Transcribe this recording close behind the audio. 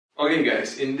Okay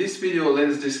guys, in this video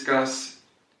let's discuss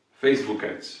Facebook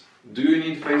ads. Do you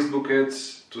need Facebook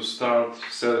ads to start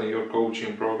selling your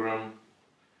coaching program,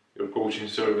 your coaching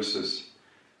services?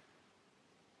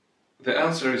 The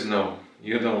answer is no,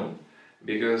 you don't.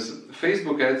 Because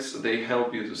Facebook ads, they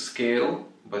help you to scale,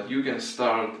 but you can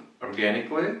start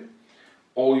organically.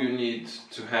 All you need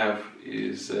to have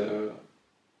is an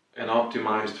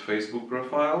optimized Facebook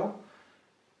profile,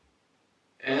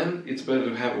 and it's better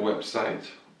to have a website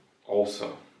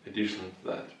also, additional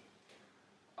to that.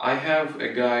 I have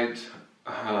a guide,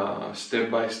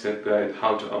 step-by-step guide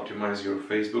how to optimize your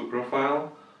Facebook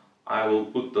profile. I will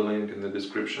put the link in the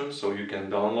description so you can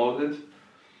download it.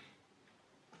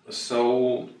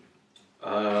 So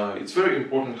it's very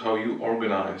important how you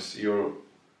optimize your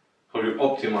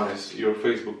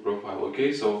Facebook profile.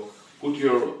 Okay, so put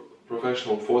your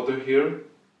professional photo here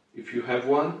if you have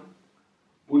one.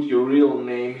 Put your real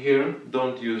name here,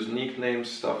 don't use nicknames,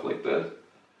 stuff like that.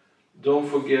 Don't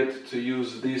forget to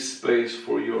use this space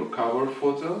for your cover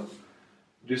photo.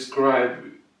 Describe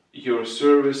your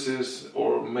services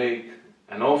or make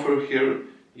an offer here.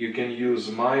 You can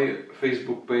use my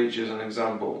Facebook page as an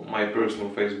example, my personal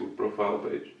Facebook profile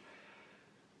page.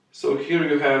 So here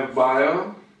you have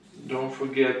bio. Don't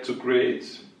forget to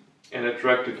create an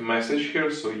attractive message here,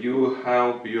 so you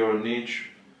help your niche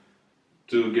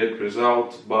to get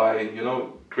results by,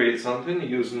 create something.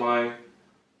 Use my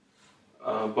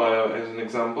bio as an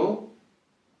example.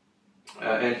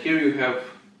 And here you have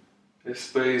a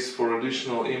space for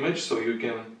additional image, so you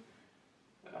can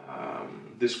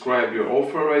describe your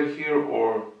offer right here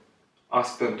or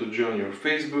ask them to join your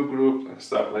Facebook group and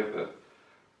stuff like that.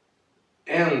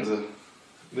 And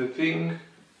the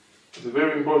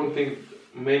very important thing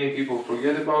many people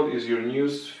forget about is your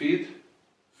news feed.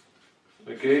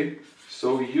 Okay,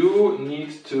 so you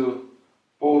need to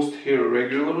post here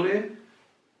regularly.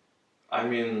 I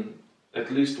mean,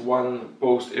 at least one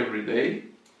post every day.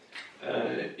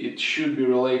 It should be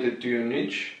related to your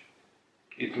niche.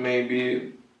 It may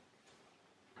be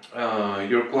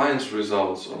your client's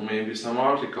results, or maybe some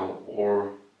article,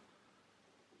 or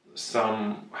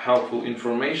some helpful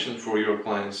information for your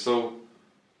clients. So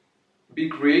be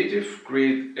creative,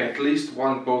 create at least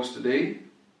one post a day,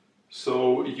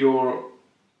 so your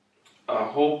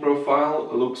whole profile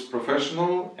looks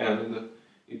professional and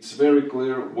it's very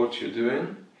clear what you're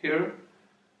doing here.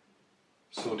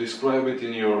 So describe it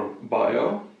in your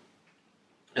bio,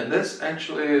 and that's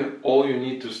actually all you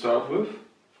need to start with.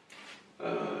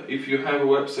 If you have a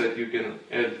website, you can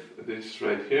add this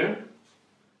right here.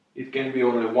 It can be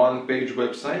only one page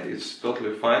website, it's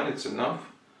totally fine, it's enough.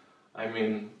 I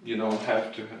mean, you don't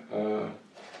have to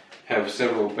have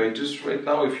several pages right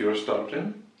now if you're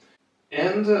starting.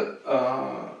 And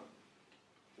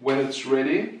when it's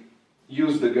ready,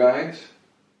 use the guide.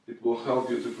 It will help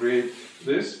you to create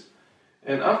this.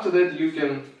 And after that, you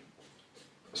can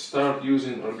start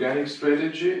using organic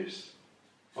strategies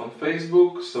on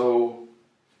Facebook. So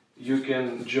you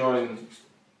can join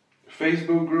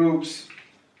Facebook groups,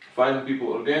 find people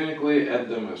organically, add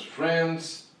them as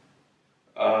friends,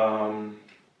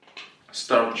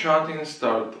 start chatting,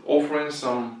 start offering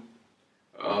some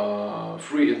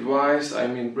free advice. I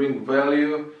mean, bring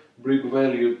value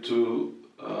to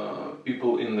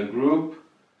people in the group,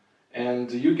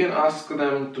 and you can ask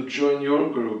them to join your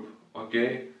group.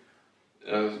 Okay,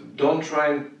 don't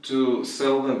try to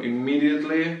sell them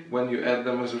immediately when you add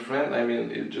them as a friend. I mean,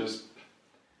 it just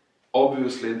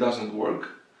obviously doesn't work,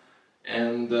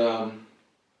 and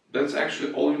that's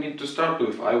actually all you need to start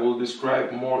with. I will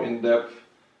describe more in depth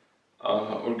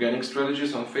organic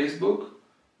strategies on Facebook,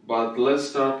 but let's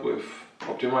start with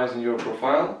optimizing your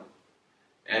profile.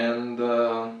 And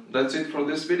that's it for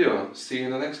this video. See you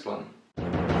in the next one.